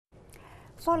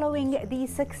Following the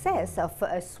success of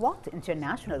a Swat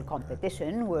international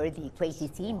competition, where the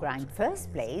Kuwaiti team ranked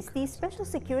first place, the Special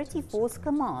Security Force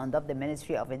Command of the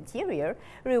Ministry of Interior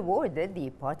rewarded the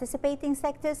participating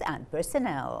sectors and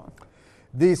personnel.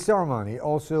 The ceremony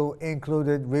also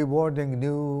included rewarding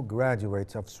new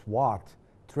graduates of SWAT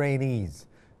trainees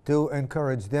to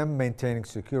encourage them maintaining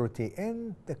security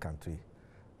in the country.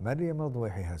 Mariam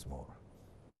Al-Dwayhi has more.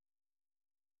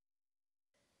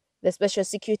 The Special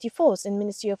Security Force in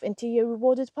Ministry of Interior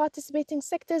rewarded participating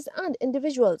sectors and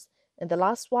individuals in the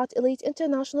last SWAT Elite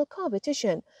International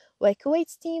competition, where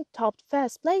Kuwait's team topped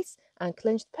first place and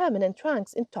clinched permanent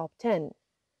ranks in top 10.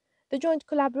 The joint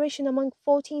collaboration among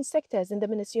 14 sectors in the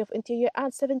Ministry of Interior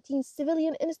and 17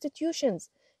 civilian institutions,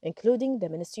 including the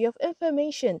Ministry of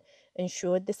Information,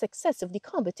 ensured the success of the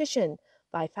competition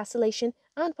by facilitation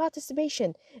and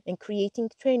participation in creating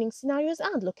training scenarios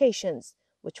and locations,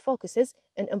 which focuses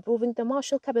on improving the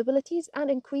martial capabilities and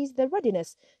increase their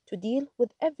readiness to deal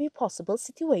with every possible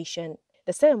situation.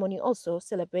 The ceremony also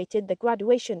celebrated the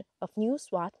graduation of new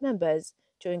SWAT members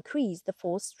to increase the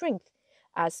force strength,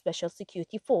 as Special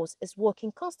Security Force is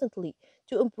working constantly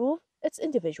to improve its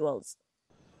individuals.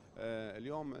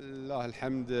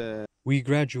 We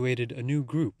graduated a new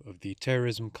group of the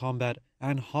Terrorism Combat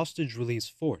and Hostage Release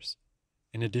Force,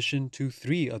 in addition to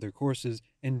 3 other courses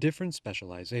in different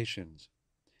specializations.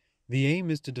 The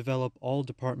aim is to develop all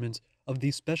departments of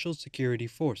the Special Security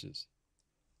Forces.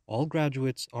 All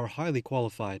graduates are highly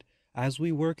qualified as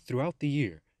we work throughout the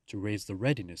year to raise the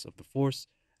readiness of the force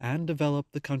and develop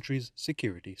the country's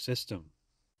security system.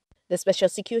 The Special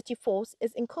Security Force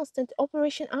is in constant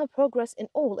operation and progress in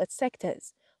all its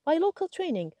sectors, by local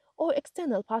training or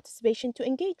external participation to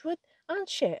engage with and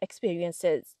share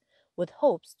experiences, with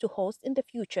hopes to host in the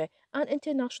future an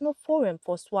international forum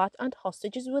for SWAT and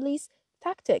hostages release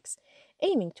tactics,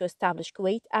 aiming to establish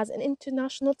Kuwait as an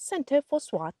international center for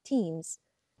SWAT teams.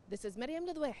 This is Mariam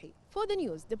Al-Dwayhi for the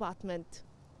News Department.